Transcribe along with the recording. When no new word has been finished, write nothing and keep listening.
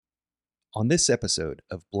On this episode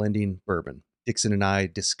of Blending Bourbon, Dixon and I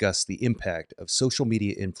discuss the impact of social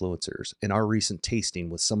media influencers in our recent tasting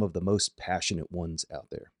with some of the most passionate ones out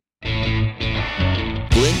there.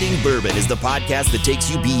 Blending Bourbon is the podcast that takes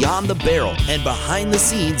you beyond the barrel and behind the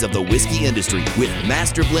scenes of the whiskey industry with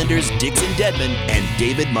master blenders Dixon Dedman and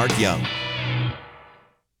David Mark Young.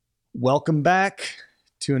 Welcome back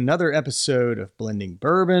to another episode of Blending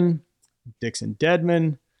Bourbon. Dixon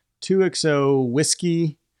Dedman, 2XO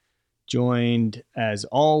Whiskey, joined as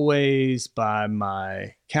always by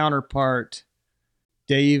my counterpart,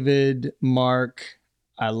 David Mark.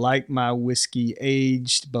 I like my whiskey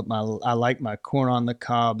aged, but I like my corn on the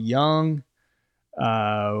cob young,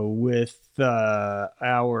 with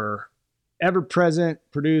our ever-present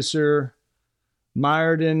producer,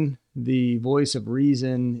 Myerden, the voice of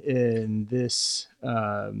reason in this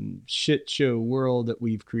shit show world that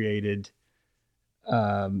we've created.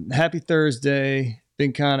 Happy Thursday.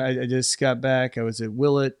 I just got back. I was at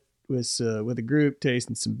Willett with a group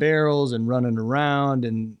tasting some barrels and running around,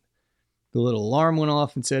 and the little alarm went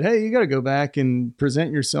off and said, hey, you got to go back and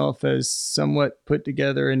present yourself as somewhat put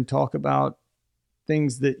together and talk about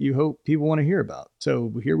things that you hope people want to hear about.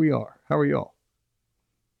 So here we are. How are y'all?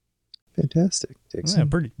 Fantastic, Dixon. Yeah,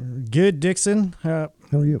 pretty good, Dixon. How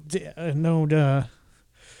are you?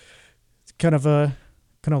 Kind of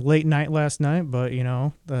late night last night, but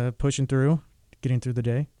pushing through, getting through the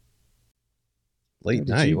day. Late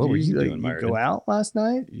night. What were you doing, You Myerden? go out last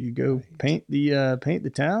night? You go paint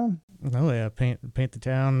the town? Oh yeah, paint the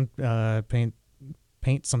town,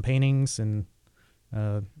 paint some paintings, and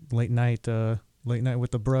late night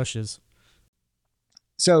with the brushes.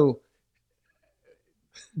 So,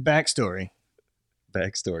 backstory.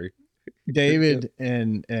 David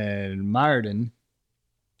and Myerden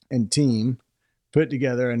and team put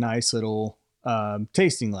together a nice little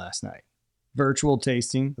tasting last night. Virtual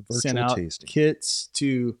tasting. Sent out kits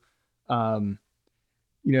to some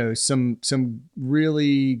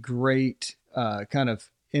really great kind of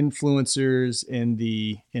influencers in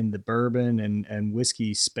the bourbon and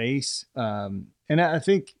whiskey space. And I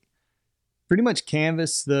think pretty much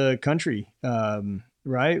canvass the country,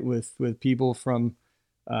 right? With people from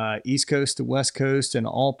East Coast to West Coast and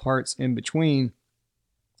all parts in between.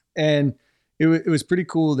 And it was pretty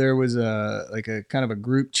cool. There was a kind of a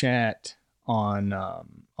group chat on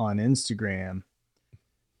Instagram,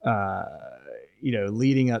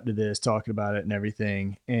 leading up to this, talking about it and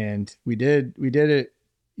everything. And we did it,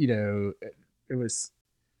 it was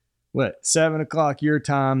 7:00 your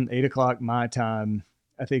time, 8:00 my time.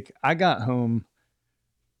 I think I got home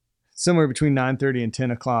somewhere between 9:30 and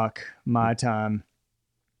 10:00 my time.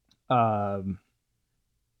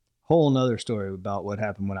 Whole nother story about what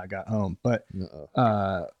happened when I got home, but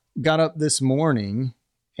got up this morning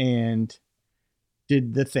and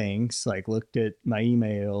did the things, like looked at my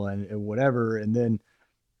email and whatever, and then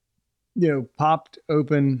popped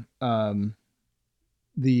open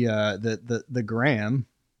the gram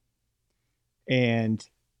and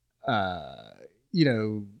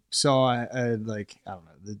saw I had, like, I don't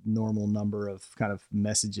know, the normal number of kind of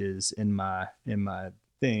messages in my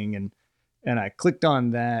thing, and I clicked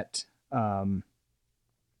on that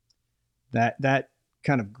that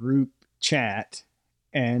kind of group chat,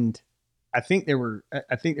 and I think there were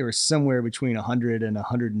somewhere between 100 and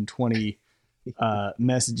 120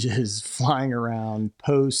 messages flying around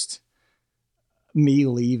post me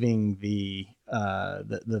leaving the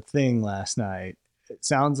thing last night. It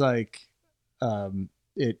sounds like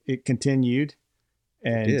it continued,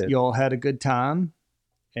 and y'all had a good time,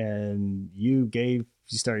 and you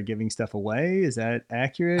started giving stuff away. Is that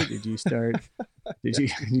accurate? Did you start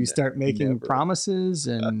start making promises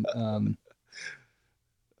and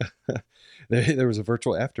There was a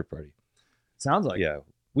virtual after party. Sounds like yeah,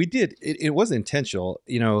 we did. It wasn't intentional.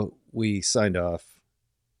 We signed off,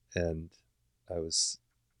 and I was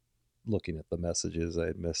looking at the messages I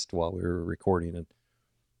had missed while we were recording,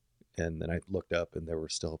 and then I looked up, and there were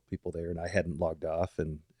still people there, and I hadn't logged off,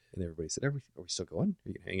 and everybody said, "Are we still going? Are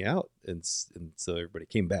you gonna hang out?" And so everybody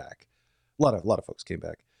came back. A lot of folks came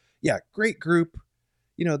back. Yeah, great group.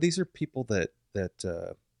 These are people that.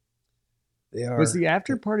 Was the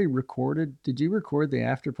after party recorded? Did you record the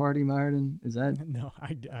after party, Myerden? Is that? No,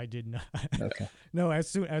 I did not. Okay. No, as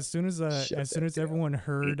soon as everyone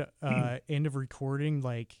heard end of recording,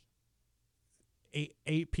 like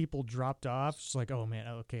eight people dropped off. It's like, oh man,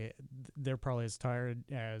 okay, they're probably as tired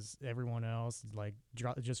as everyone else. Like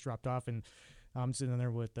just dropped off, and I'm sitting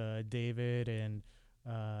there with David and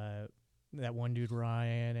that one dude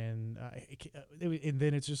Ryan, and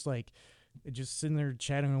then it's just like. Just sitting there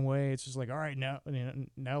chatting away. It's just like, all right, now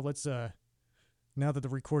let's now that the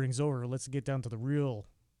recording's over, let's get down to the real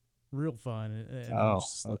fun. And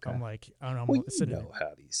Okay. I'm like, I don't know. Well, I'm you sitting know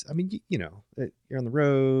how these. I mean, you know, you're on the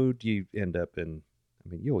road. You end up in. I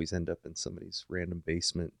mean, you always end up in somebody's random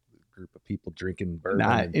basement group of people drinking bourbon.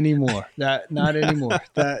 Not anymore. Not anymore.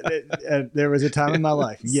 There was a time in my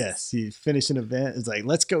life. Yes, you finish an event. It's like,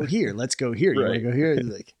 let's go here. Let's go here. You want to Right. go here? It's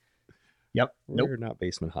like, yep. We're not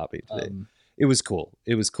basement hopping today. Um, It was cool.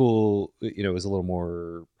 It was cool. You know, it was a little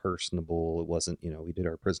more personable. It wasn't, you know, we did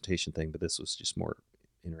our presentation thing, but this was just more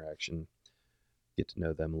interaction, get to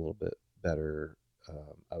know them a little bit better.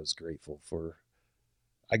 I was grateful for,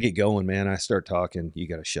 I get going, man. I start talking. You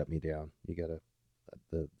got to shut me down. You got to,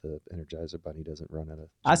 the Energizer Bunny doesn't run out of juice.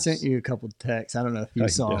 I sent you a couple of texts. I don't know if you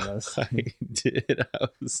saw those. I did. I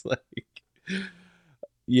was like,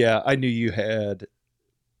 yeah, I knew you had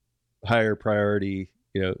higher priority,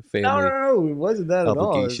 you know, family. No, it wasn't that at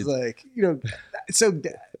all. It's obligations. like, you know, so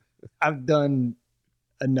I've done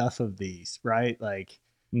enough of these, right? Like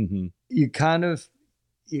Mm-hmm. you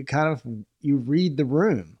read the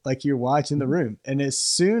room, like you're watching the room. And as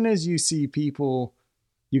soon as you see people,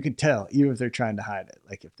 you can tell, even if they're trying to hide it.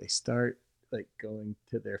 Like if they start like going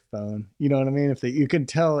to their phone, you know what I mean? You can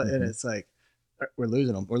tell, and it's like, we're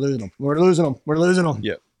losing them. We're losing them. We're losing them. We're losing them.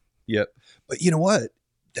 Yep. But you know what?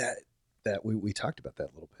 That we talked about that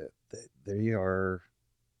a little bit. That they are,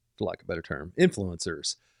 for lack of a better term,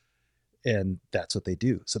 influencers, and that's what they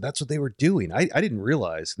do. So that's what they were doing. I didn't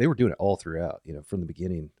realize they were doing it all throughout. You know, from the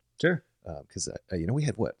beginning. Sure. Because you know, we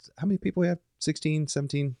had what? How many people we have? 16,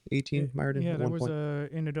 17, 18 Myerton Yeah, at there one was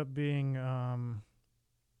point? ended up being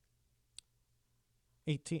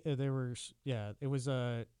 18. There was it was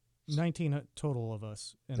 19 total of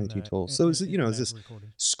us. 19 total. So is it, you know, is this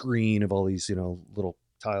recording. screen of all these, you know, little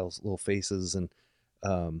tiles, little faces, and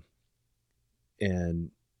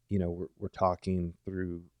you know, we're talking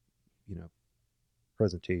through, you know,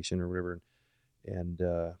 presentation or whatever, and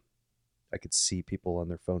I could see people on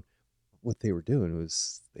their phone. What they were doing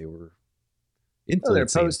was they were influencing. They're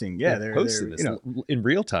posting. Yeah, they're posting you this know, in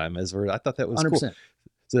real time as we're. I thought that was 100%. cool.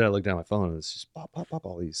 So then I looked down at my phone and it's just pop, pop, pop,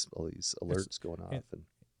 all these alerts going off,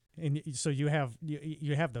 And so you have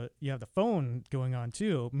the phone going on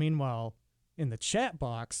too. Meanwhile, in the chat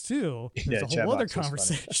box too, there's a whole other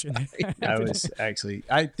conversation.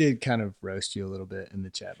 I did kind of roast you a little bit in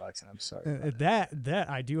the chat box, and I'm sorry.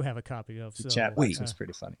 That I do have a copy of. The so, chat box was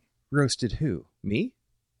pretty funny. Roasted who? Me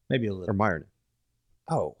Maybe a or little. Myron?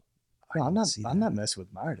 Oh, No, I'm not messing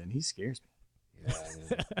with Myron. He scares me.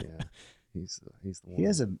 Yeah. He's the one.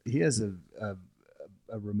 He has a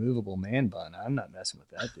removable man bun. I'm not messing with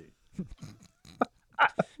that dude.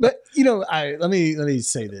 But you know, let me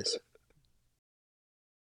say this.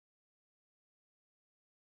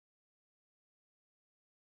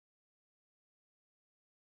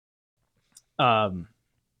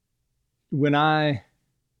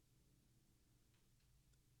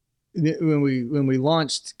 When we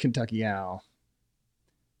launched Kentucky Owl,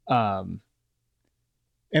 and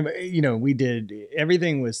you know, we did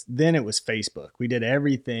everything it was Facebook. We did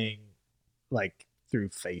everything like through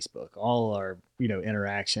Facebook, all our, you know,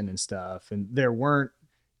 interaction and stuff. And there weren't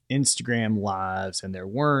Instagram lives, and there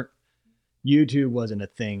weren't, YouTube wasn't a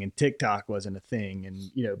thing, and TikTok wasn't a thing. And,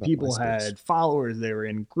 you know, people had followers, they were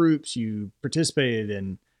in groups, you participated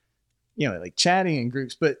in, you know, like chatting in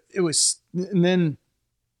groups. But it was, and then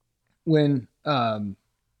when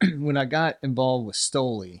I got involved with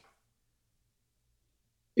Stoli,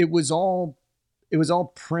 it was all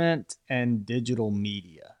print and digital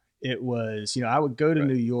media. It was, you know, I would go to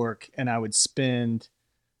New York and I would spend,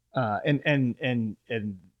 and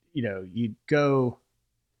you know, you'd go,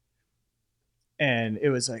 and it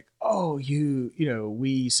was like, oh, you know,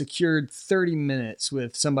 we secured 30 minutes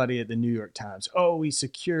with somebody at the New York Times. Oh, we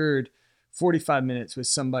secured 45 minutes with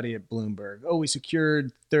somebody at Bloomberg. Oh, we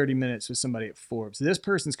secured 30 minutes with somebody at Forbes. This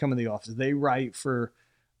person's coming to the office. They write for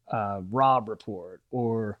Rob Report,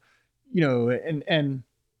 or, you know, and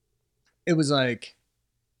it was like,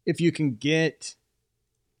 if you can get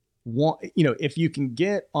one, you know, if you can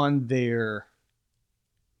get on their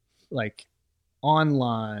like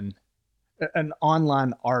online, an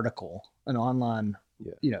online article, an online,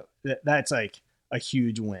 you know, that's like a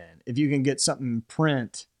huge win. If you can get something in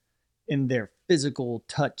print in their physical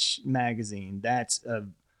touch magazine, that's a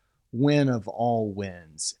win of all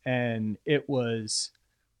wins. And it was,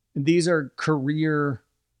 these are career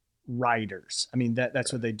writers. I mean,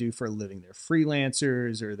 that's what they do for a living. They're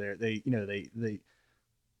freelancers, or they, you know, they,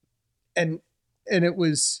 and it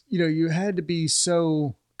was, you know, you had to be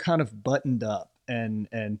so kind of buttoned up and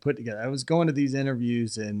put together. I was going to these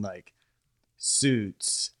interviews in like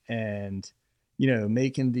suits, and,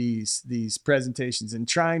 making these presentations and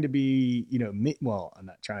trying to be, me. Well, I'm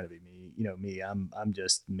not trying to be me, me. I'm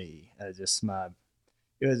just me.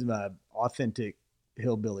 It was my authentic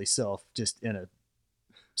hillbilly self, just in a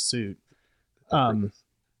suit. Um,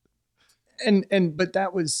 Effortless. but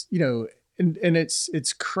that was, and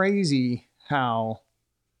it's crazy how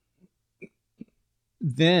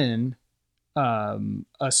then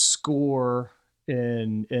a score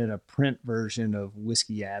in a print version of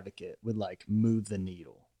Whiskey Advocate would like move the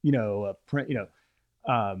needle. A print,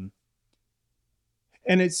 um,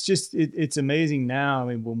 and it's just it's amazing now. I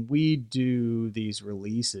mean, when we do these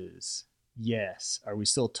releases, yes, are we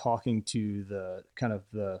still talking to the kind of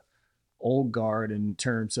the old guard in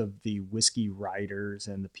terms of the whiskey writers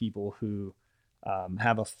and the people who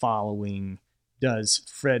have a following? Does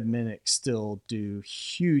Fred Minnick still do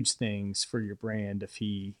huge things for your brand if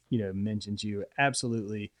he, mentions you?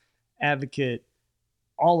 Absolutely. Advocate,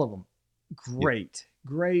 all of them. Yeah. Great,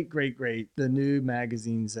 great, great, great. The new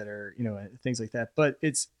magazines that are, things like that. But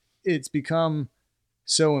it's become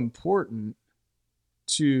so important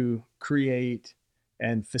to create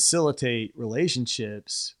and facilitate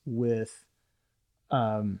relationships with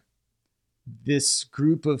um, this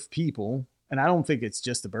group of people. And I don't think it's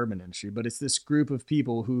just the bourbon industry, but it's this group of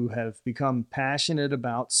people who have become passionate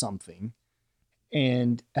about something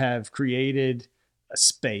and have created a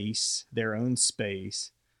space, their own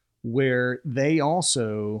space, where they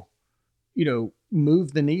also,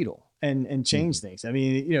 move the needle and change Mhm. things. I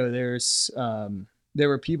mean, there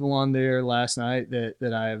were people on there last night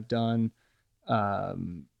that I have done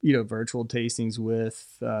virtual tastings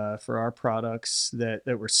with for our products that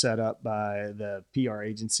were set up by the PR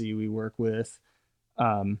agency we work with.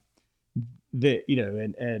 Um, that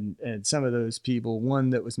and some of those people, one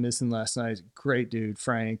that was missing last night, great dude,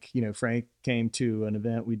 Frank. Frank came to an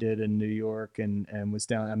event we did in New York and was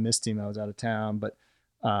down. I missed him. I was out of town, but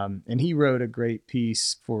and he wrote a great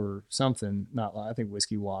piece for something, not I think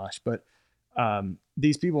Whiskey Wash, but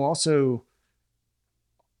these people also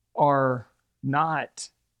are not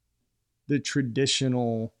the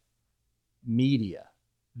traditional media.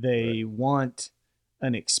 Right. They want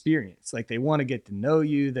an experience. Like they want to get to know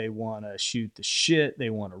you. They want to shoot the shit. They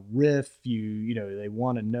want to riff you. They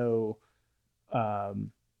want to know,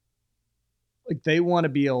 um, like they want to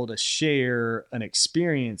be able to share an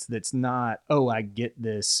experience that's not, oh, I get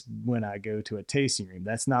this when I go to a tasting room.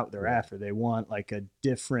 That's not what they're Right. after. They want like a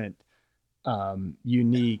different,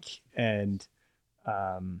 unique and,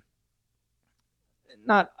 um,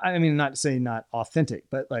 not, I mean, not to say not authentic,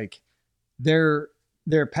 but like they're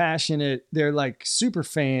they're passionate, they're like super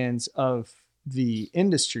fans of the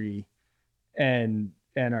industry and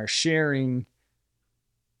are sharing,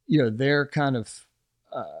 their kind of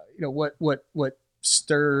what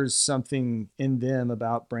stirs something in them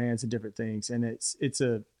about brands and different things. And it's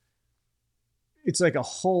like a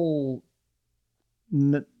whole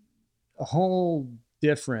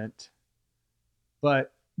different,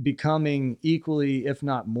 but becoming equally, if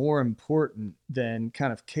not more important than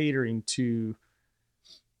kind of catering to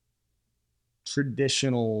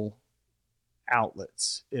traditional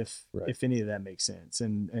outlets, Right. if any of that makes sense.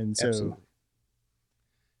 And so Absolutely.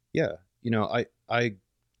 Yeah.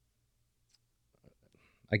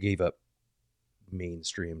 I gave up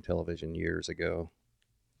mainstream television years ago,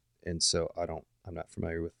 and so I'm not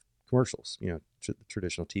familiar with commercials.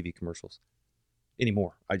 Traditional TV commercials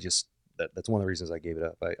anymore. That's one of the reasons I gave it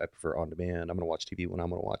up. I prefer on demand. I'm going to watch TV when I'm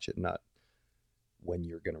going to watch it, not when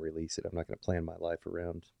you're going to release it. I'm not going to plan my life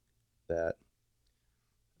around that.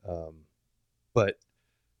 But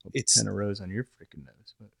it's 10 a rose on your freaking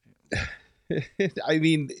nose. But I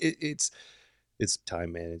mean, it's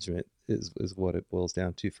time management is what it boils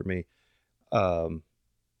down to for me. Um,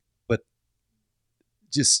 but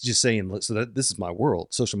just saying, so that this is my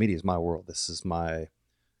world. Social media is my world. This is my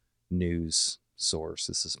news source.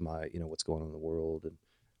 This is my what's going on in the world,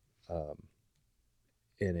 um,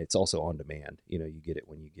 and it's also on demand. You get it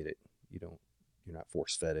when you get it. You're not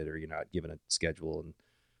force fed it, or you're not given a schedule, and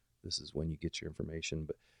this is when you get your information.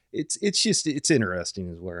 But it's interesting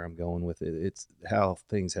is where I'm going with it. It's how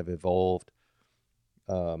things have evolved.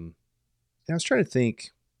 And I was trying to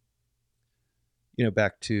think,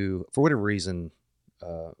 back to, for whatever reason,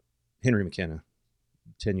 Henry McKenna,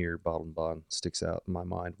 10-year bottle and bond sticks out in my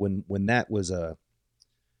mind. When that was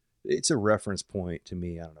it's a reference point to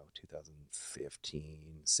me. I don't know, 2015,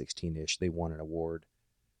 16-ish. They won an award.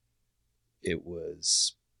 It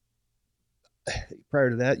was, prior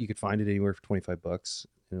to that, you could find it anywhere for $25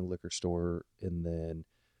 in a liquor store. And then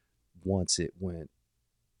once it went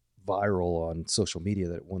viral on social media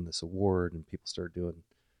that it won this award and people started doing,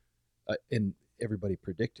 and everybody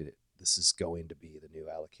predicted it, this is going to be the new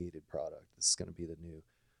allocated product. This is going to be the new.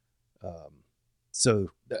 So,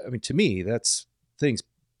 I mean, to me, that's things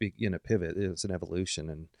begin to pivot. It was an evolution.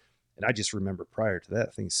 And I just remember prior to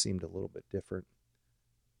that, things seemed a little bit different.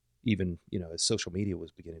 Even, as social media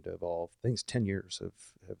was beginning to evolve, things 10 years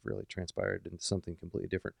have really transpired into something completely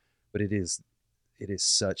different. But it is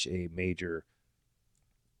such a major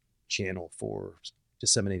channel for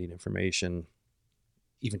disseminating information.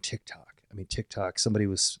 Even TikTok. I mean, TikTok, we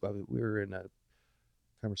were in a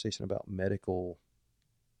conversation about medical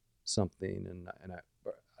something, and I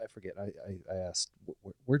forget. I asked,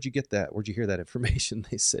 where'd you get that? Where'd you hear that information?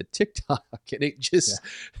 They said TikTok, and it just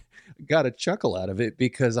got a chuckle out of it,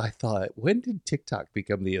 because I thought, when did TikTok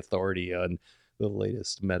become the authority on the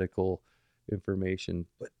latest medical information?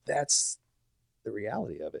 But that's the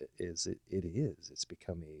reality of it. It's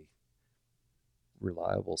become a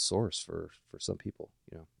reliable source for some people.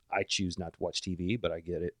 I choose not to watch TV, but I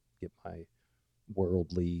get my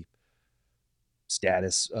worldly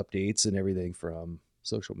status updates and everything from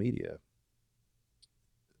social media.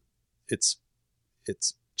 It's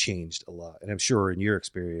changed a lot, and I'm sure in your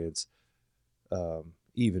experience,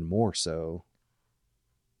 even more so.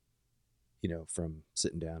 From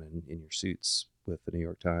sitting down in your suits with the New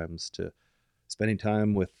York Times to spending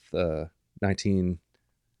time with 19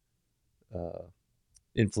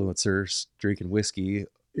 influencers drinking whiskey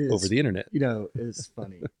over the internet. It's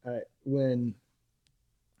funny. When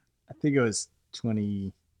I think it was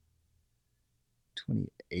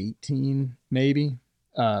 2018, maybe.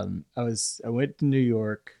 I went to New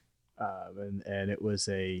York, and it was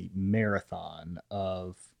a marathon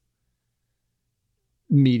of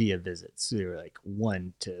media visits. So they were like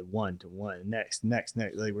one to one, next.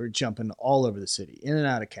 Like we're jumping all over the city, in and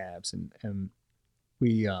out of cabs, and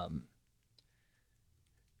we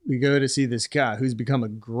go to see this guy who's become a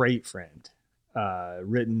great friend,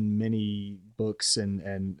 written many books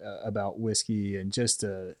and about whiskey, and just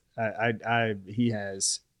he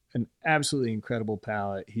has an absolutely incredible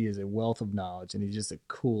palate. He is a wealth of knowledge, and he's just a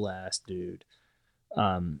cool ass dude.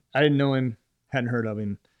 I didn't know him, hadn't heard of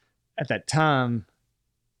him at that time.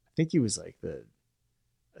 I think he was like the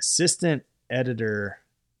assistant editor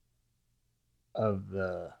of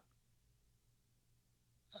I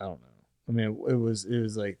don't know. I mean, it was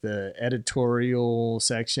like the editorial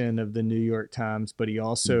section of the New York Times, but he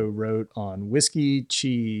also wrote on whiskey,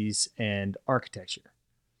 cheese, and architecture.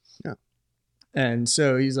 Yeah. And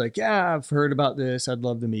so he's like, yeah, I've heard about this. I'd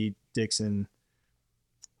love to meet Dixon.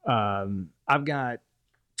 I've got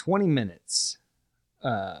 20 minutes.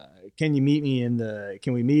 Can we meet in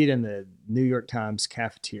the New York Times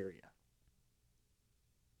cafeteria?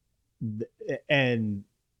 And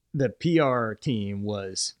the PR team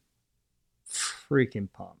was freaking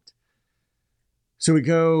pumped. So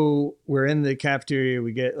we're in the cafeteria.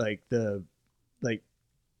 We get like the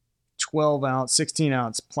 12 ounce, 16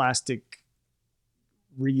 ounce plastic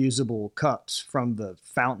reusable cups from the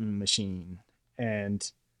fountain machine.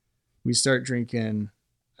 And we start drinking,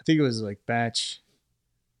 I think it was like batch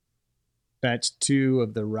 2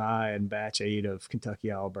 of the rye and batch 8 of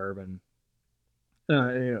Kentucky Owl bourbon.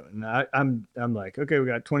 And I'm like, okay, we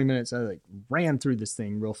got 20 minutes. I like ran through this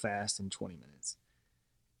thing real fast in 20 minutes.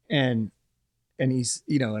 And he's,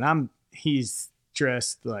 he's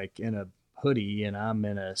dressed like in a hoodie, and I'm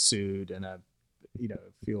in a suit, and I,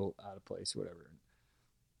 feel out of place or whatever.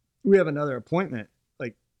 We have another appointment,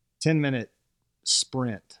 like 10-minute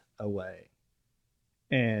sprint away.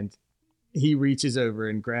 And he reaches over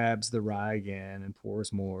and grabs the rye again and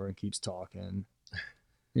pours more and keeps talking.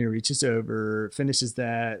 He reaches over, finishes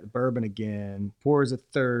that, bourbon again, pours a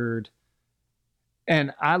third.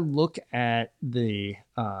 And I look at the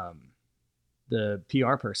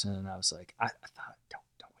PR person, and I was like, I thought, don't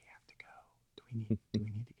we have to go? Do we need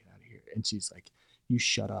to get out of here? And she's like, you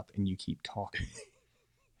shut up and you keep talking.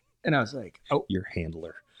 And I was like, oh, your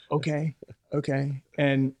handler. Okay.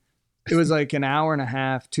 And it was like an hour and a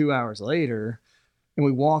half, 2 hours later, and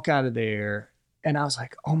we walk out of there. And I was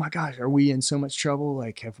like, oh my gosh, are we in so much trouble?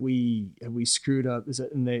 Like, have we screwed up?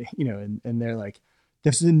 And they, and they're like,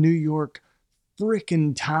 this is the New York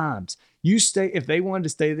freaking Times. If they wanted to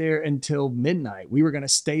stay there until midnight, we were going to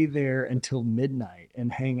stay there until midnight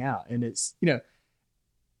and hang out. And it's,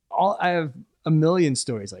 I have a million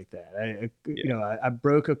stories like that. I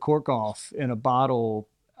broke a cork off in a bottle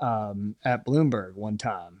at Bloomberg one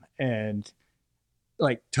time, and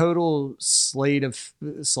like total sleight of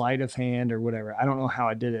hand or whatever. I don't know how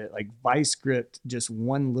I did it. Like vice gripped just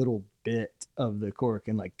one little bit of the cork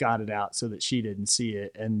and like got it out so that she didn't see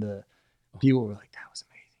it. And the people were like, that was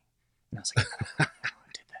amazing. And I was like, I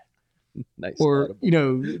did that. Nice. Or, audible. you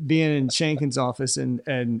know, being in Shanken's office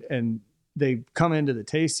and they come into the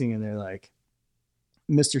tasting and they're like,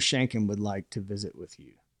 Mr. Shanken would like to visit with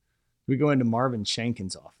you. We go into Marvin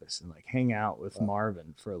Shanken's office and like hang out with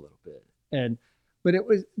Marvin for a little bit. But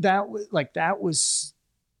that was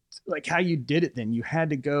like how you did it then. You had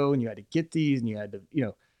to go and you had to get these and you had to, you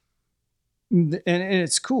know, and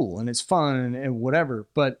it's cool and it's fun and whatever.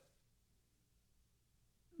 But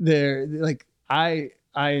they're like, I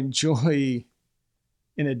enjoy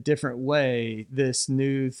in a different way. This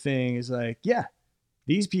new thing is like, yeah,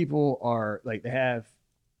 these people are like, they have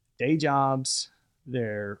day jobs.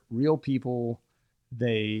 They're real people.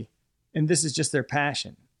 And this is just their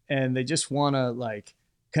passion and they just want to like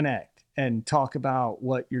connect and talk about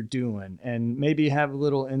what you're doing and maybe have a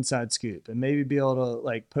little inside scoop and maybe be able to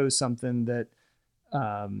like post something that,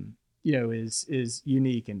 you know, is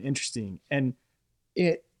unique and interesting. And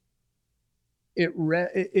it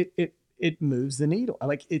moves the needle.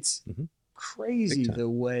 Like it's crazy the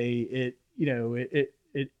way it, you know,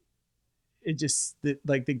 it just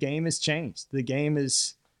like the game has changed. The game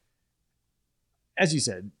is, as you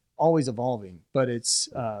said, always evolving, but it's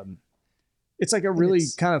like a really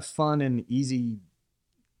kind of fun and easy.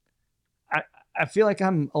 I feel like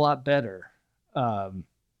I'm a lot better at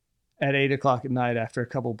 8:00 at night after a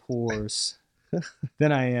couple pours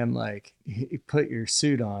than I am like, you put your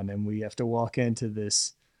suit on and we have to walk into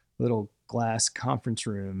this little glass conference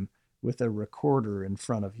room with a recorder in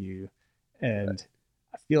front of you. And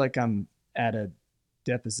I feel like I'm at a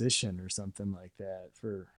deposition or something like that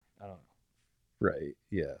for, I don't know. Right.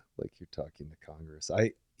 Yeah. Like you're talking to Congress.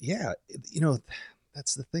 You know,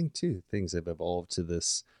 that's the thing too. Things have evolved to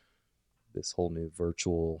this whole new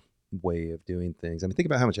virtual way of doing things. I mean, think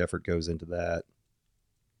about how much effort goes into that.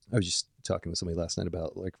 I was just talking with somebody last night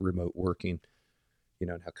about like remote working, you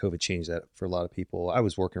know, and how COVID changed that for a lot of people. I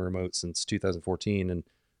was working remote since 2014 and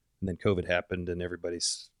then COVID happened and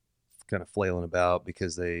everybody's kind of flailing about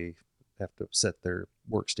because they have to set their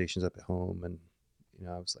workstations up at home. And, you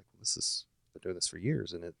know, I was like, been doing this for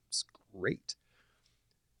years and it's great.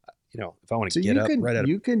 You know, if I want to get up right out of,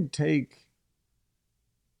 you can take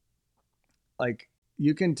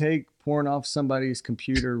porn off somebody's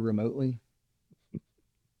computer remotely.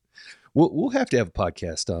 We'll have to have a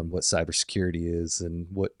podcast on what cybersecurity is and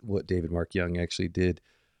what David Mark Young actually did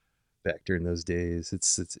back during those days.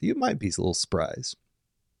 It's you might be a little surprised.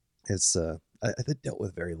 It's I dealt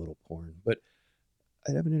with very little porn, but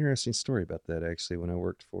I have an interesting story about that actually when I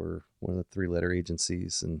worked for one of the 3-letter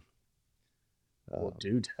agencies and well,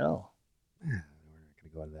 do tell. We're not going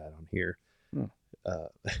to go into that on here. Got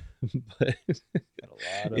But a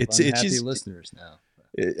lot of unhappy listeners now.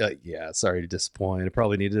 Yeah, sorry to disappoint. I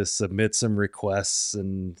probably need to submit some requests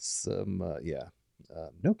and some,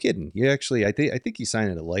 no kidding. You actually, I think you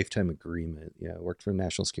signed a lifetime agreement. Yeah, I worked for a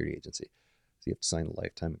national security agency. So you have to sign a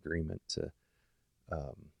lifetime agreement to,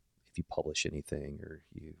 if you publish anything or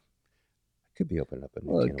you could be opening up a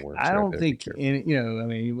new can of worms. I don't think, you know, I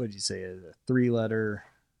mean, what did you say? A 3-letter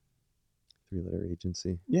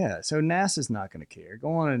agency. Yeah. So NASA's not going to care.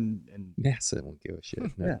 Go on and NASA won't give a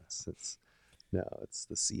shit. No, yeah. It's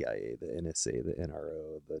the CIA, the NSA, the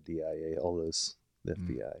NRO, the DIA, all those, the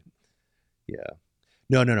FBI. Yeah.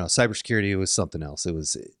 No. Cybersecurity was something else. It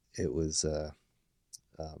was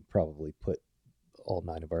probably put all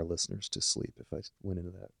 9 of our listeners to sleep if I went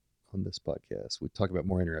into that on this podcast. We talk about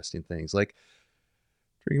more interesting things like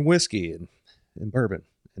drinking whiskey and bourbon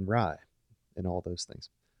and rye and all those things.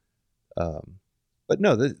 But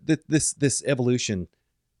no, this evolution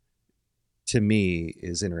to me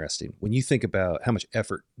is interesting. When you think about how much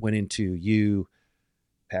effort went into you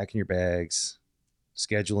packing your bags,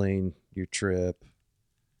 scheduling your trip,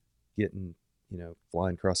 getting, you know,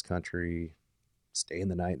 flying cross country, staying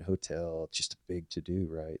the night in a hotel, it's just a big to do,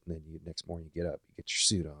 right? And then next morning you get up, you get your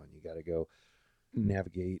suit on, you got to go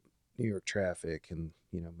navigate New York traffic and,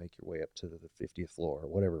 you know, make your way up to the 50th floor or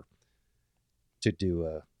whatever to do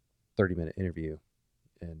a 30-minute interview.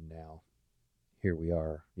 And now here we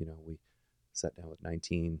are, you know, we sat down with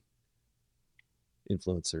 19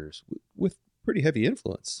 influencers with pretty heavy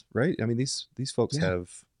influence, right? I mean, these folks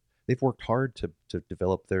they've worked hard to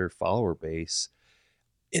develop their follower base.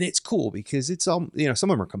 And it's cool because it's all, you know, some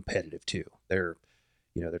of them are competitive too. They're,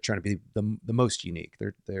 you know, they're trying to be the most unique.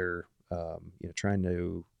 They're you know, trying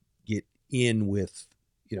to get in with,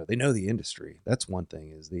 you know, they know the industry. That's one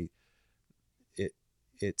thing is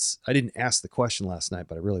I didn't ask the question last night,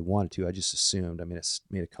 but I really wanted to. I just assumed. I mean, I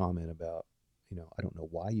made a comment about, you know, I don't know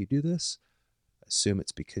why you do this. I assume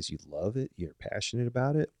it's because you love it. You're passionate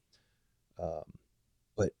about it.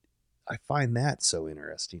 But I find that so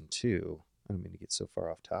interesting too. I don't mean to get so far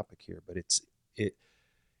off topic here, but it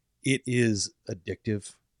it is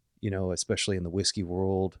addictive, especially in the whiskey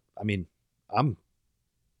world. I mean, I'm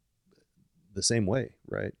the same way,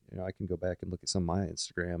 right? I can go back and look at some of my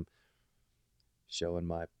Instagram showing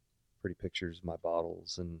my pretty pictures of my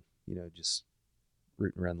bottles and, just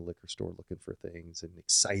rooting around the liquor store looking for things and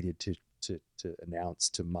excited to announce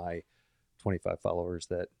to my 25 followers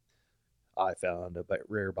that I found a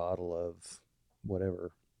rare bottle of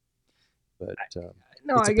whatever. But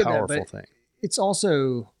No, it's I a get that, powerful but thing. it's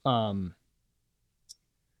also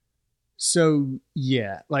so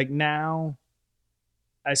yeah, like now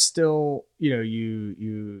I still,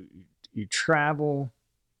 you travel,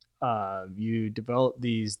 you develop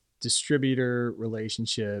these distributor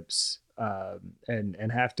relationships,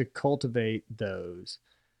 and have to cultivate those.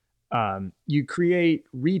 You create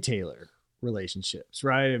retailer relationships,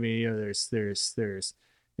 right? I mean, there's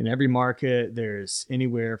in every market, there's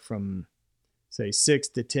anywhere from say 6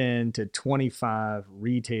 to 10 to 25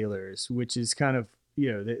 retailers, which is kind of,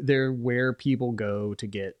 they're where people go to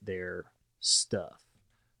get their stuff.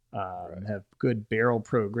 Right. Have good barrel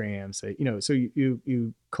programs, so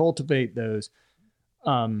you cultivate those.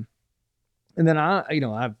 Um, and then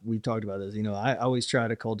we've talked about this, I always try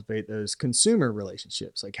to cultivate those consumer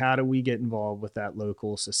relationships. Like, how do we get involved with that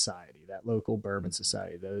local society, that local bourbon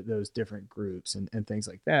society, those different groups and things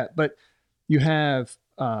like that. But you have,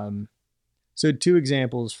 so two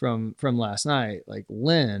examples from last night, like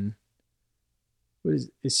Lynn,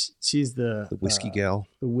 she's The whiskey gal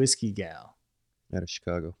the whiskey gal. out of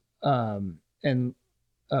Chicago. And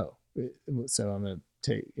so I'm going to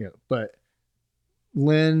take, but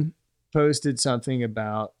Lynn posted something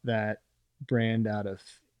about that brand out of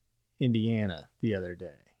Indiana the other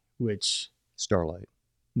day, which Starlight.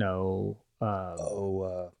 no,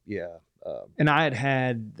 Yeah. and I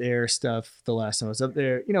had their stuff the last time I was up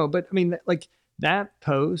there, but I mean, like that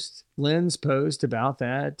post, Lynn's post about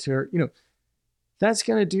that, to her, that's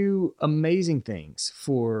going to do amazing things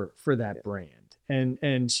for that brand.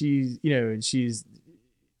 And she's,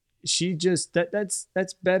 she just, that's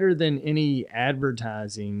better than any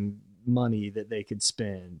advertising money that they could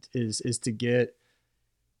spend is to get,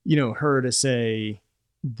 her to say,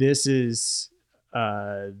 this is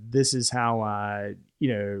how I,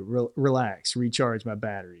 relax, recharge my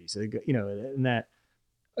batteries, and that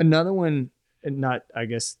another one, and not, I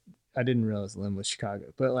guess I didn't realize Lynn was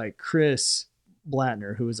Chicago, but like Chris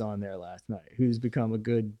Blattner, who was on there last night, who's become a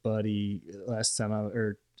good buddy. Last time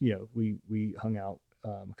we hung out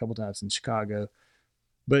a couple times in Chicago,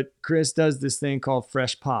 but Chris does this thing called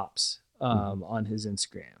Fresh Pops on his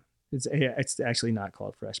Instagram. It's actually not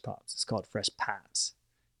called Fresh Pops. It's called Fresh Pops.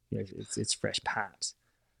 It's Fresh Pops.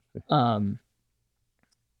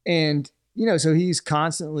 And so he's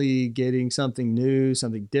constantly getting something new,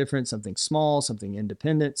 something different, something small, something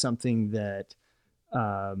independent, something that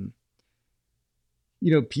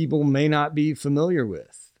people may not be familiar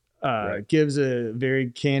with. Right. Gives a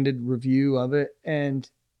very candid review of it, and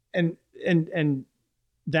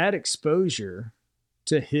that exposure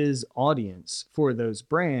to his audience for those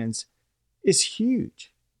brands is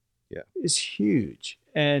huge. Yeah, is huge,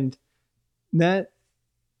 and that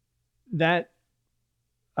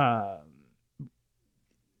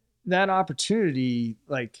opportunity,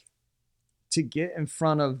 like, to get in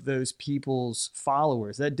front of those people's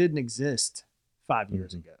followers, that didn't exist 5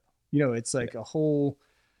 years ago. It's like a whole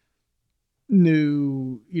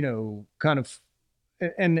new, kind of,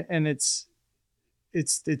 and it's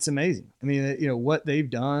amazing. I mean, what they've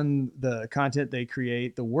done, the content they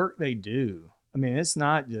create, the work they do. I mean, it's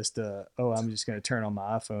not just I'm just going to turn on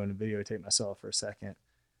my iPhone and videotape myself for a second.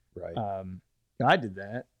 right. I did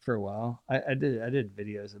that for a while. I did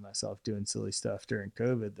videos of myself doing silly stuff during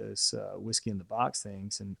COVID, those whiskey in the box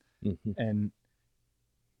things, and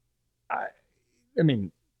I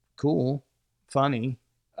mean, cool, funny,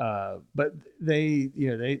 but they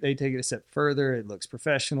take it a step further. It looks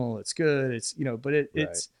professional. It's good. It's but it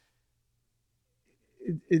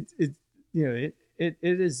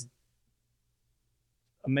is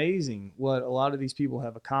amazing what a lot of these people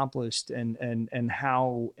have accomplished and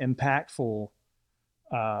how impactful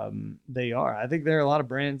they are. I think there are a lot of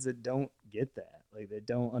brands that don't get that. Like, they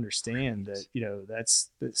don't understand that, that's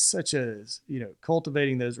such a,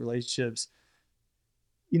 cultivating those relationships,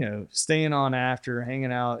 staying on after,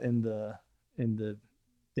 hanging out in the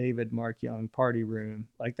David Mark Young party room.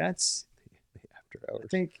 Like, that's After hours.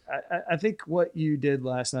 I think what you did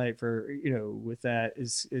last night for, with that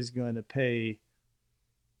is going to pay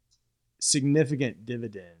significant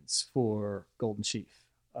dividends for Golden Sheaf.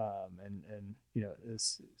 And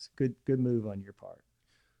it's a good move on your part.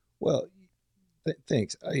 Well,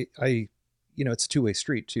 thanks. I it's a two-way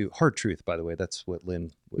street too. Hard Truth, by the way, that's what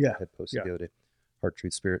Lynn had posted the other day. Hard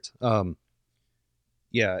Truth Spirits.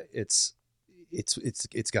 Yeah, it's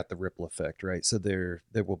got the ripple effect, right? So there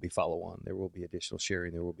will be follow on, there will be additional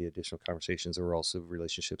sharing, there will be additional conversations, there were also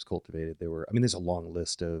relationships cultivated. There's a long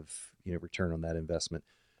list of return on that investment.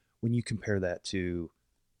 When you compare that to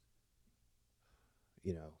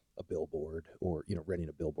a billboard, or renting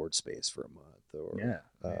a billboard space for a month, or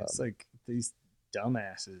it's like these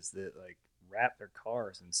dumbasses that like wrap their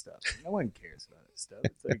cars and stuff. No one cares about that stuff.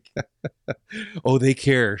 It's like oh, they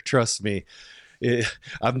care, trust me.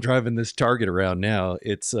 I'm driving this Target around now.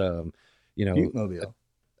 It's Puke-mobile.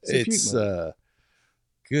 It's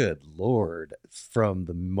good Lord. From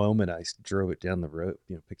the moment I drove it down the road,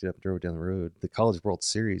 picked it up and drove it down the road, the College World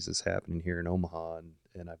Series is happening here in Omaha,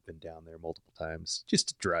 and I've been down there multiple times just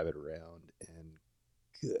to drive it around. And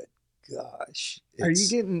good gosh, are you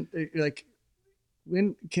getting like,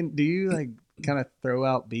 do you like kind of throw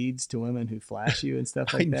out beads to women who flash you and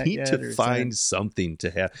stuff like that? I need to find something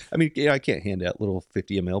to have. I mean, I can't hand out little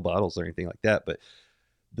 50 ml bottles or anything like that, but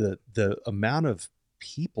the amount of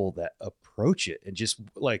people that approach it and just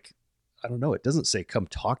like, I don't know, it doesn't say come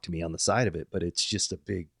talk to me on the side of it, but it's just a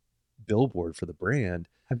big billboard for the brand.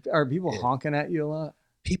 Are people honking at you a lot?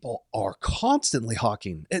 People are constantly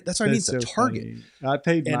hawking. That's what I mean. It's a Target. Funny. I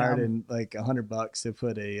paid Myron like $100 to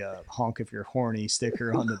put a honk if you're horny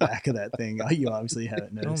sticker on the back of that thing. You obviously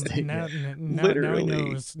haven't noticed it yet.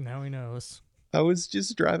 Literally. Now he knows. I was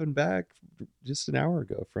just driving back just an hour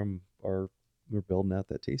ago from we were building out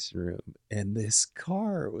that tasting room, and this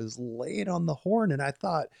car was laying on the horn, and I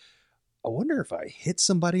thought, I wonder if I hit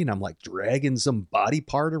somebody and I'm like dragging some body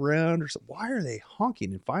part around or something. Why are they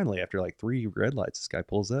honking? And finally, after like 3 red lights, this guy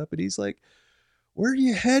pulls up and he's like, "Where are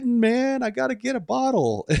you heading, man? I got to get a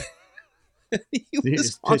bottle." He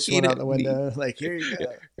was honking one out the window, like, "Here you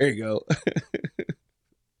go. There you go."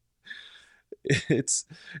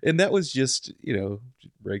 And that was just,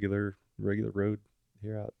 regular road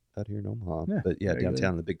here out here in Omaha. Yeah, but yeah,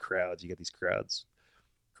 downtown, the big crowds, you got these crowds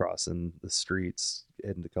crossing the streets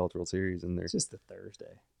heading to College World Series, and there's just a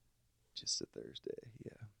Thursday,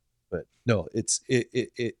 yeah. But no, it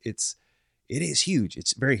is huge.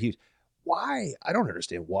 It's very huge. Why? I don't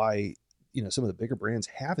understand why some of the bigger brands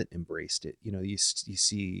haven't embraced it. You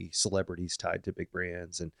see celebrities tied to big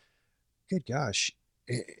brands, and good gosh,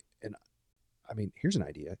 and I mean, here's an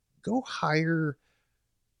idea: go hire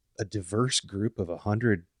a diverse group of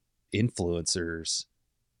 100 influencers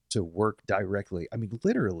to work directly. I mean,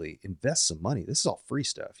 literally invest some money. This is all free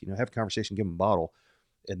stuff. Have a conversation, give them a bottle,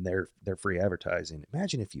 and they're free advertising.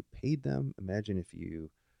 Imagine if you paid them. Imagine if you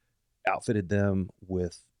outfitted them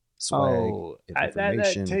with swag and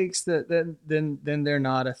information. That takes then they're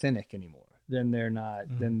not authentic anymore. Then they're not.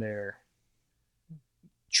 Mm-hmm. Then they're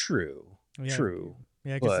true. Yeah, true.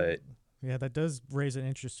 Yeah, but that does raise an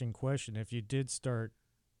interesting question. If you did start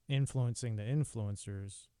influencing the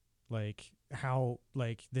influencers, like how,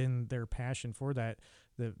 like then their passion for that,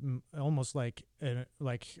 almost like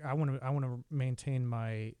I want to maintain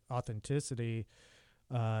my authenticity,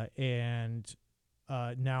 and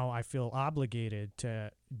now I feel obligated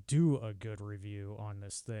to do a good review on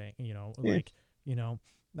this thing.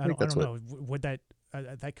 I don't know. Would that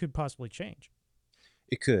could possibly change?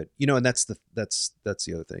 It could, and that's the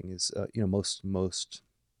other thing is, most.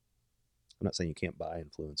 I'm not saying you can't buy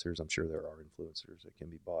influencers. I'm sure there are influencers that can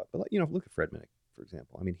be bought. But look at Fred Minnick, for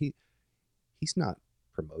example. I mean, he's not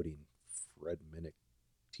promoting Fred Minnick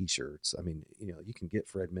T-shirts. I mean, you can get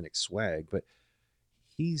Fred Minnick swag, but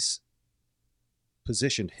he's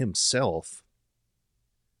positioned himself,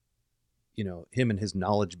 him and his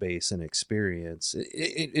knowledge base and experience.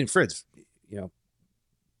 And Fred's,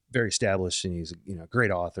 very established, and he's a great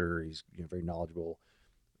author. He's very knowledgeable,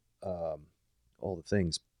 all the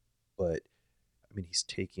things. But I mean, he's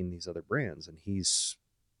taking these other brands and he's,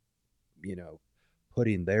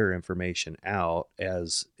 putting their information out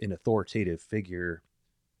as an authoritative figure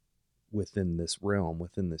within this realm,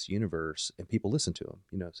 within this universe, and people listen to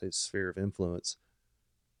him. So his sphere of influence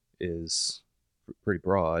is pretty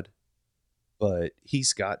broad, but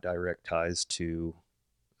he's got direct ties to,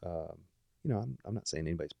 I'm not saying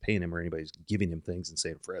anybody's paying him or anybody's giving him things and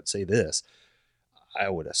saying, "Fred, say this." I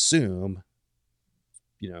would assume,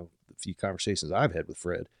 the few conversations I've had with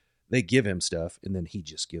Fred, they give him stuff and then he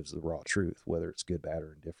just gives the raw truth, whether it's good, bad,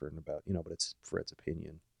 or indifferent about, but it's Fred's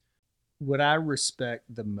opinion. What I respect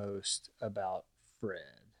the most about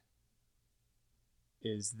Fred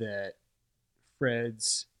is that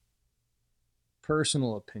Fred's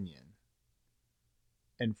personal opinion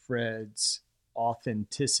and Fred's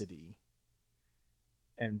authenticity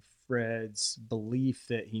and Fred's belief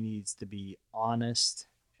that he needs to be honest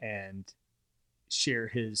and share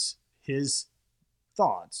his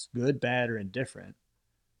thoughts, good, bad, or indifferent,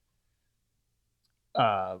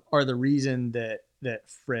 are the reason that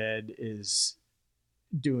Fred is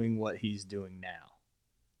doing what he's doing now.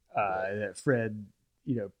 That Fred,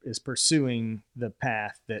 is pursuing the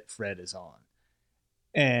path that Fred is on.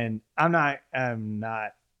 And I'm not Fred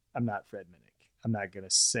Minnick. I'm not going to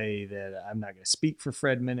say that. I'm not going to speak for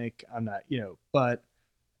Fred Minnick. I'm not, but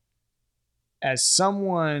as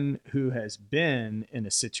someone who has been in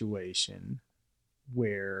a situation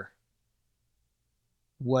where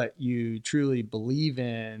what you truly believe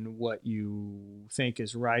in, what you think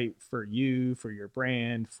is right for you, for your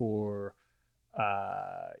brand, for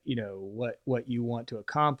what you want to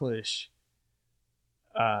accomplish,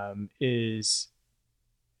 is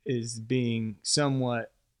being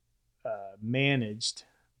somewhat managed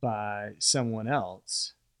by someone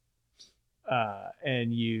else,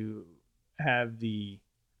 and you have the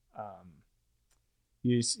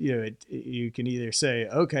you can either say,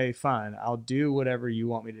 okay, fine, I'll do whatever you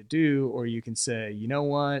want me to do, or you can say, you know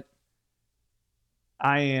what,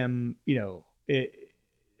 I am,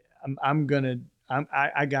 I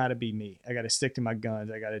gotta be me. I gotta stick to my guns.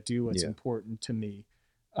 I gotta do what's important to me.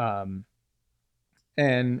 And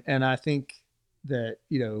I think that,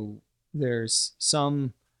 there's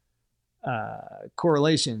some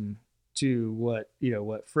correlation to what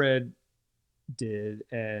Fred did,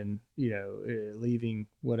 and leaving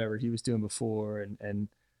whatever he was doing before, and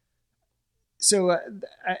so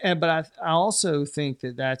but I also think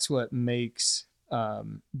that that's what makes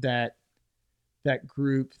that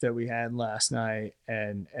group that we had last night,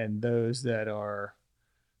 and those that are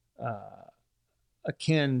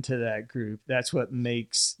akin to that group, that's what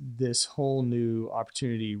makes this whole new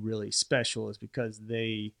opportunity really special, is because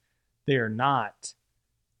they are not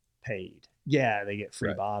paid. Yeah, they get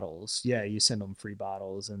free bottles. Yeah, you send them free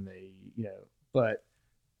bottles, and they, but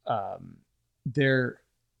they're,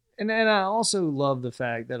 and I also love the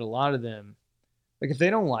fact that a lot of them, like, if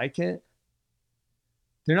they don't like it,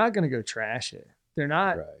 they're not going to go trash it. They're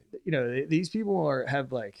not, these people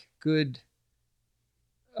have like good,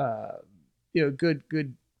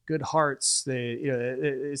 good hearts. They,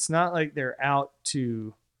 it's not like they're out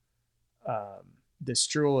to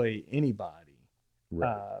destroy anybody.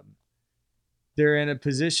 Right. They're in a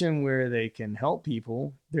position where they can help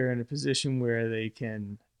people. They're in a position where they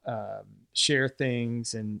can share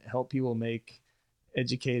things and help people make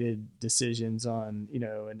educated decisions on,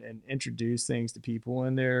 and introduce things to people.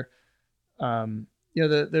 And they're,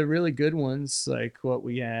 the really good ones, like what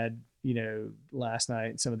we had, last night,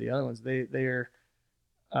 and some of the other ones, they're,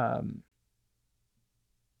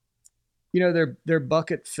 they're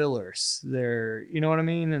bucket fillers. They're, you know what I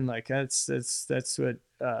mean? And like, that's what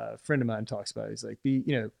a friend of mine talks about. He's like, be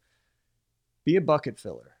a bucket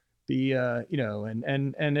filler, be,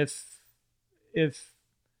 and if,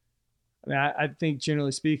 I mean, I think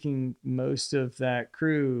generally speaking, most of that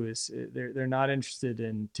crew is, they're not interested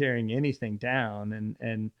in tearing anything down,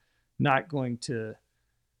 and not going to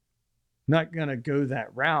go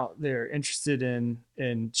that route. They're interested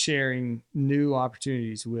in sharing new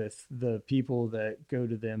opportunities with the people that go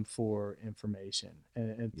to them for information,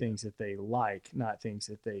 and things that they like, not things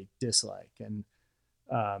that they dislike. And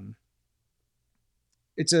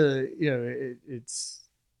it's it's,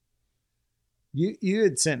 you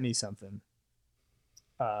had sent me something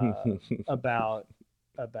about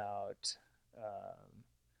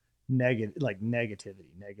negative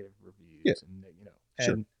reviews,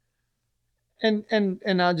 and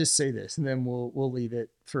and I'll just say this, and then we'll leave it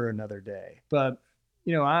for another day. But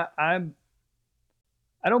I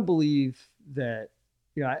don't believe that,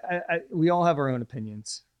 we all have our own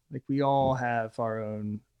opinions. Like, we all have our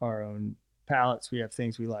own palates. We have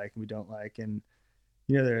things we like and we don't like, and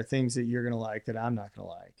there are things that you're going to like that I'm not going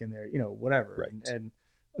to like, and they're, whatever. Right. And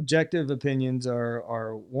objective opinions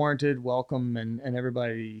are warranted, welcome, and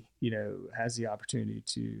everybody, has the opportunity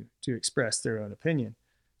to express their own opinion.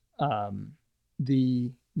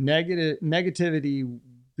 The negativity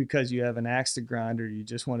because you have an axe to grind, or you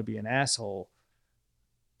just want to be an asshole.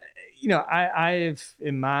 I've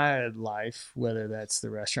in my life, whether that's the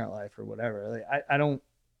restaurant life or whatever, like,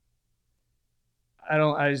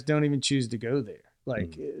 I just don't even choose to go there.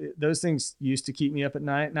 Like, those things used to keep me up at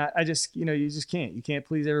night, and I just, you just can't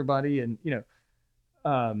please everybody. And,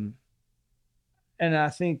 and I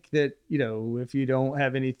think that, if you don't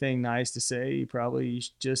have anything nice to say, you probably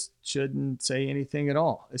just shouldn't say anything at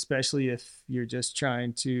all, especially if you're just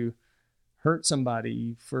trying to hurt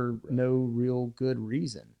somebody for no real good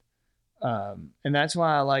reason. And that's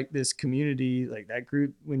why I like this community, like that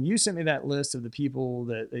group. When you sent me that list of the people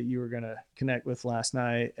that you were going to connect with last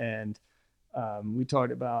night, and we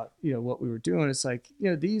talked about, what we were doing, it's like,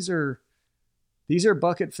 these are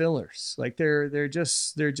bucket fillers. Like they're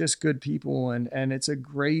just good people. And it's a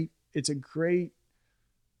great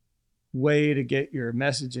way to get your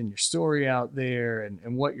message and your story out there,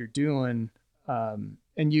 and what you're doing.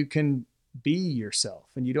 And you can be yourself,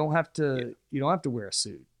 and you don't have to wear a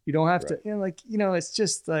suit. You don't have to, it's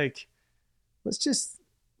just like, let's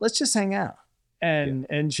just hang out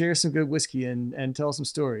and share some good whiskey and tell some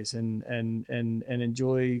stories and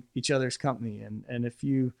enjoy each other's company. And if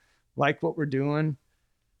you like what we're doing,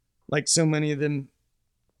 like so many of them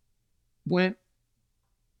went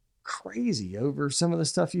crazy over some of the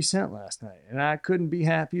stuff you sent last night, and I couldn't be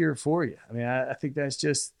happier for you. I mean, I think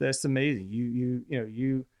that's amazing.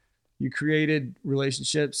 You created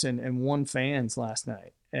relationships and won fans last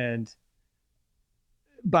night, and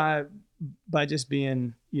by just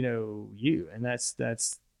being, you. And that's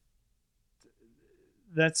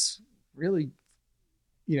really,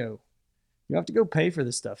 you don't have to go pay for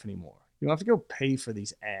this stuff anymore. You don't have to go pay for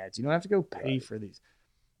these ads. You don't have to go pay for these,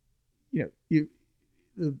 the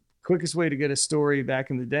quickest way to get a story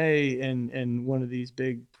back in the day in one of these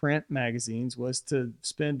big print magazines was to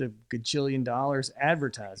spend $1 gajillion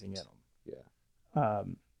advertising in them. Yeah.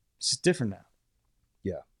 It's just different now.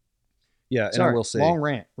 Yeah. And Sorry, I will say,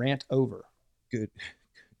 long rant over. Good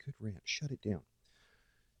rant. Shut it down.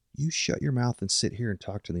 You shut your mouth and sit here and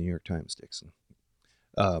talk to the New York Times, Dixon.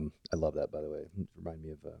 I love that, by the way. It reminded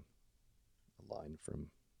me of a line from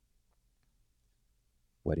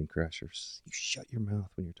Wedding Crashers. You shut your mouth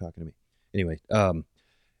when you're talking to me. Anyway,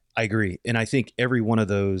 I agree. And I think every one of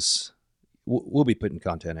those, we'll be putting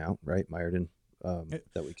content out, right, Myerton,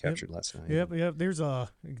 that we captured last night. Yep. There's a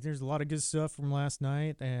lot of good stuff from last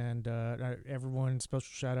night, and everyone, special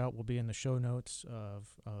shout out will be in the show notes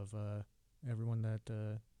of everyone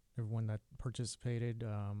that participated.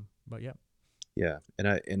 But yeah. Yeah. And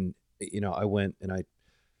I went and I,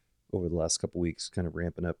 over the last couple of weeks, kind of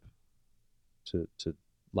ramping up to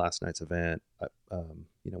last night's event, I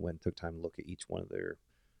went and took time to look at each one of their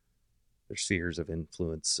spheres of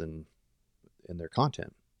influence and their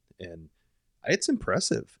content. And it's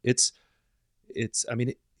impressive. It's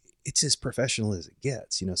as professional as it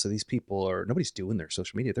gets, so these people nobody's doing their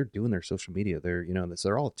social media. They're doing their social media. They're,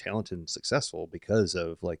 they're all talented and successful because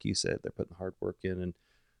of, like you said, they're putting the hard work in,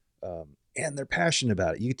 and they're passionate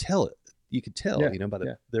about it. You could tell, by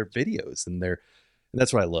their videos and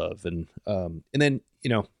that's what I love. And then,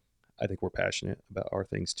 I think we're passionate about our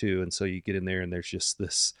things too. And so you get in there and there's just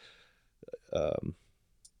this,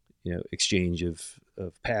 exchange of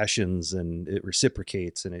passions, and it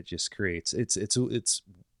reciprocates, and it just creates, it's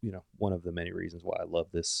one of the many reasons why I love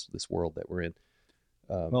this world that we're in.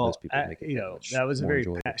 Well, that was a very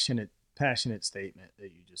passionate statement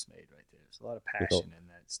that you just made right there. There's a lot of passion in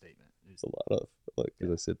that statement. There's a lot of,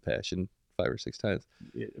 as I said, passion 5 or 6 times.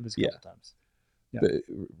 It was a couple times. Yeah.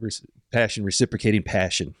 Passion, reciprocating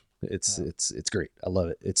passion. It's great. I love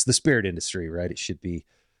it. It's the spirit industry, right? It should be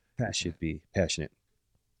passionate.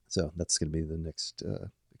 So that's going to be the next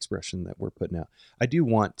expression that we're putting out. I do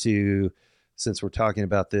want to, since we're talking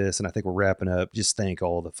about this, and I think we're wrapping up, just thank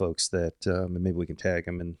all the folks that, and maybe we can tag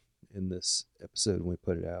them in this episode when we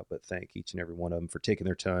put it out, but thank each and every one of them for taking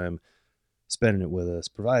their time, spending it with us,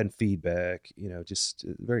 providing feedback, just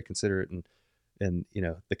very considerate, and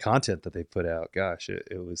the content that they put out, gosh,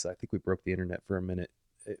 it was, I think we broke the internet for a minute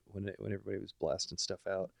when everybody was blasting stuff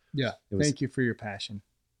out. Yeah. Thank you for your passion.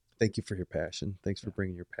 Thank you for your passion. Thanks for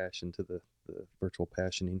bringing your passion to the virtual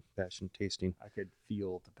passion tasting. I could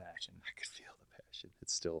feel the passion.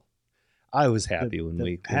 It's still, I was happy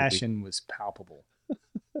the passion was palpable.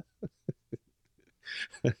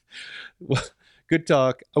 Well, good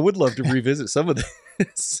talk. I would love to revisit some of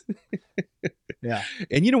this. Yeah.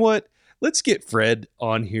 And you know what? Let's get Fred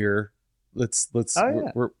on here.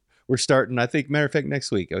 We're starting, I think, matter of fact,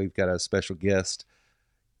 next week, we've got a special guest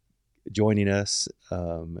joining us.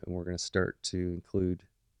 And we're going to start to include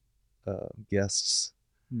guests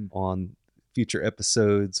on future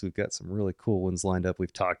episodes. We've got some really cool ones lined up.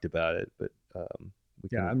 We've talked about it, but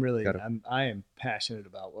I am passionate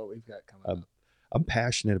about what we've got coming up. I'm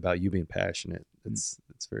passionate about you being passionate. It's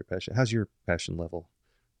very passionate. How's your passion level?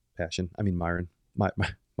 I mean, Myerton.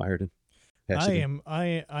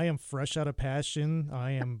 I am fresh out of passion.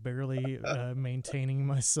 I am barely maintaining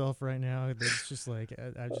myself right now. It's just like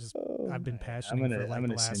I've been passionate for like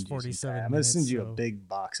the last 47 minutes. I'm gonna send you a big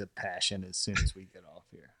box of passion as soon as we get off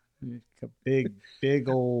here. A big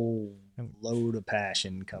old load of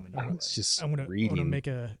passion coming your way. It's just I'm gonna make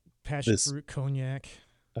a passion fruit cognac.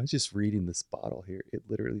 I was just reading this bottle here. It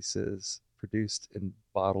literally says produced and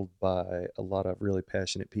bottled by a lot of really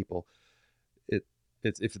passionate people.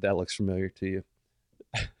 It's if that looks familiar to you.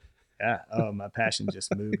 Yeah. Oh, my passion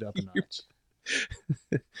just moved up a notch.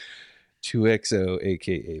 2XO,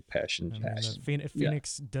 aka Passion Juice.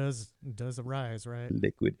 Phoenix does arise, right?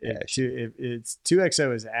 Liquid passion. It's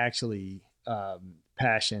 2XO is actually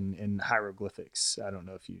passion in hieroglyphics. I don't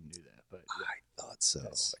know if you knew that, but yeah. I thought so.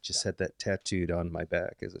 I just had that tattooed on my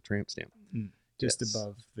back as a tramp stamp. Just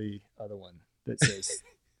above the other one that says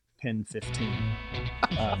Pen 15.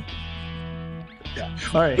 Yeah.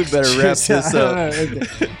 All right. We better wrap this up. Okay.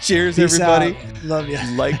 Cheers, Peace everybody. Out. Love you.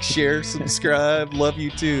 Like, share, subscribe. Love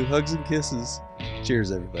you too. Hugs and kisses.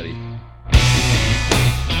 Cheers, everybody.